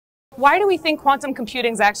why do we think quantum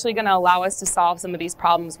computing is actually going to allow us to solve some of these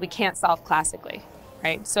problems we can't solve classically,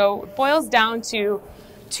 right? So it boils down to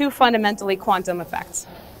two fundamentally quantum effects.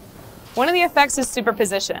 One of the effects is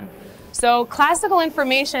superposition. So classical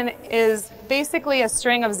information is basically a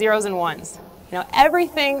string of zeros and ones.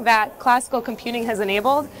 Everything that classical computing has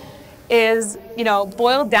enabled is,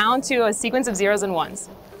 boiled down to a sequence of zeros and ones.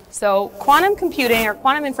 So quantum computing or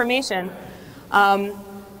quantum information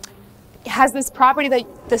has this property that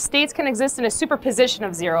the states can exist in a superposition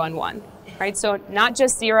of 0 and 1, right? So not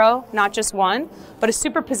just 0, not just 1, but a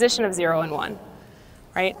superposition of 0 and 1,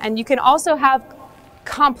 right? And you can also have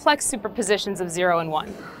complex superpositions of 0 and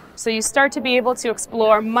 1. So you start to be able to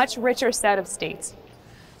explore a much richer set of states.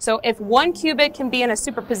 So if 1 qubit can be in a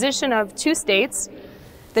superposition of 2 states,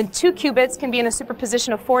 then 2 qubits can be in a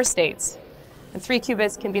superposition of 4 states, and 3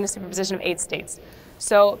 qubits can be in a superposition of 8 states.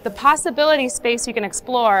 So the possibility space you can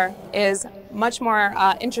explore is much more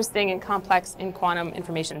interesting and complex in quantum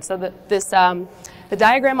information. So the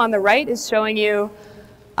diagram on the right is showing you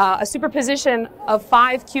a superposition of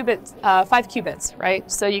 5 qubits,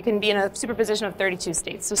 right? So you can be in a superposition of 32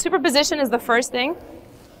 states. So superposition is the first thing.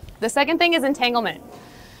 The second thing is entanglement.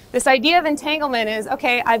 This idea of entanglement is,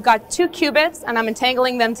 okay, I've got 2 qubits and I'm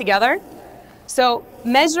entangling them together. So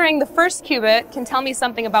measuring the first qubit can tell me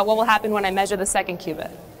something about what will happen when I measure the second qubit.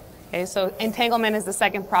 Okay, so entanglement is the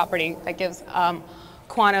second property that gives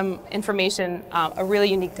quantum information a really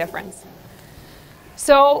unique difference.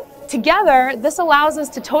 So together, this allows us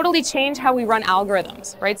to totally change how we run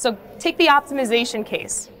algorithms, right? So take the optimization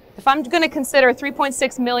case. If I'm going to consider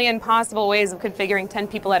 3.6 million possible ways of configuring 10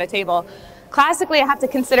 people at a table, classically I have to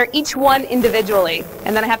consider each one individually,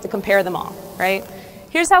 and then I have to compare them all, right?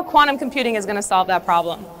 Here's how quantum computing is going to solve that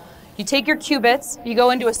problem. You take your qubits, you go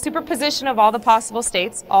into a superposition of all the possible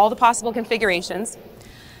states, all the possible configurations,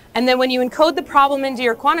 and then when you encode the problem into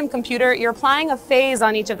your quantum computer, you're applying a phase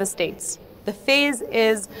on each of the states. The phase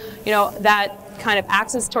is, that kind of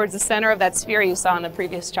axis towards the center of that sphere you saw in the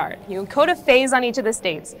previous chart. You encode a phase on each of the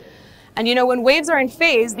states. And when waves are in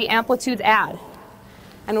phase, the amplitudes add.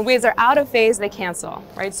 And when waves are out of phase, they cancel,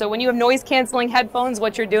 right? So when you have noise-canceling headphones,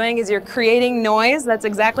 what you're doing is you're creating noise that's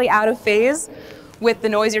exactly out of phase with the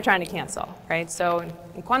noise you're trying to cancel, right? So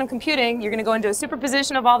in quantum computing, you're going to go into a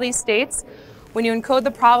superposition of all these states. When you encode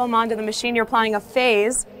the problem onto the machine, you're applying a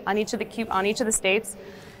phase on each of the states.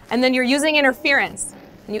 And then you're using interference.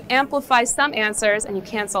 And you amplify some answers, and you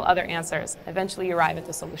cancel other answers. Eventually, you arrive at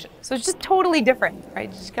the solution. So it's just totally different, right?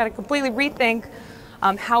 You just got to completely rethink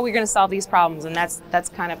how we're going to solve these problems, and that's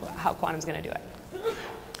kind of how quantum's going to do it.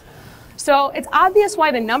 So it's obvious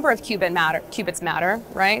why the number of qubits matter,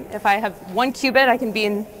 right? If I have 1 qubit, I can be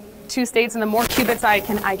in 2 states, and the more qubits I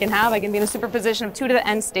can have, I can be in a superposition of 2 to the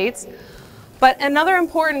n states. But another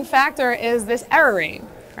important factor is this error rate,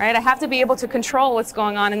 right? I have to be able to control what's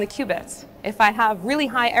going on in the qubits. If I have really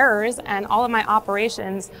high errors and all of my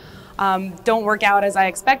operations don't work out as I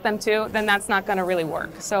expect them to, then that's not going to really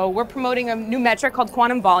work. So we're promoting a new metric called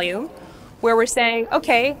quantum volume, where we're saying,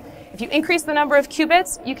 okay, if you increase the number of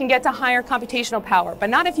qubits, you can get to higher computational power, but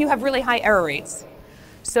not if you have really high error rates.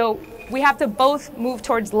 So we have to both move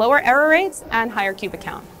towards lower error rates and higher qubit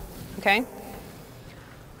count, okay?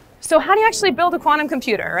 So how do you actually build a quantum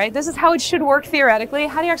computer, right? This is how it should work theoretically.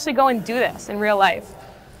 How do you actually go and do this in real life?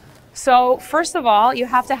 So first of all, you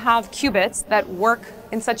have to have qubits that work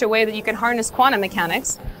in such a way that you can harness quantum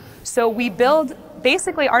mechanics. So we build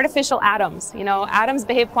basically artificial atoms. Atoms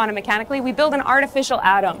behave quantum mechanically. We build an artificial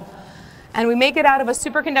atom, and we make it out of a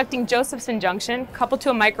superconducting Josephson junction coupled to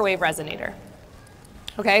a microwave resonator.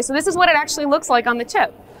 Okay, so this is what it actually looks like on the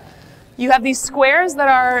chip. You have these squares that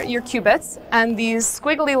are your qubits, and these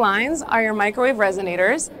squiggly lines are your microwave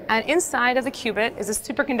resonators, and inside of the qubit is a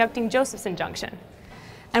superconducting Josephson junction.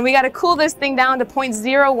 And we got to cool this thing down to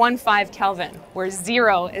 0.015 Kelvin, where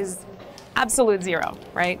 0 is absolute 0,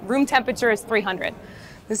 right? Room temperature is 300.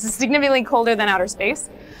 This is significantly colder than outer space.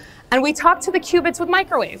 And we talk to the qubits with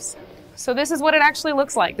microwaves. So this is what it actually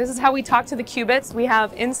looks like. This is how we talk to the qubits. We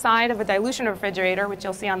have inside of a dilution refrigerator, which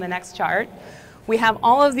you'll see on the next chart, we have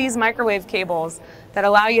all of these microwave cables that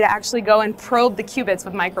allow you to actually go and probe the qubits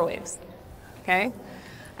with microwaves, okay?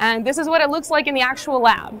 And this is what it looks like in the actual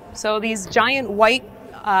lab. So these giant white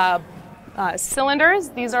cylinders,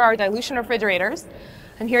 these are our dilution refrigerators.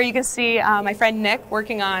 And here you can see my friend Nick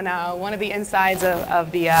working on one of the insides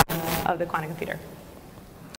of the quantum computer.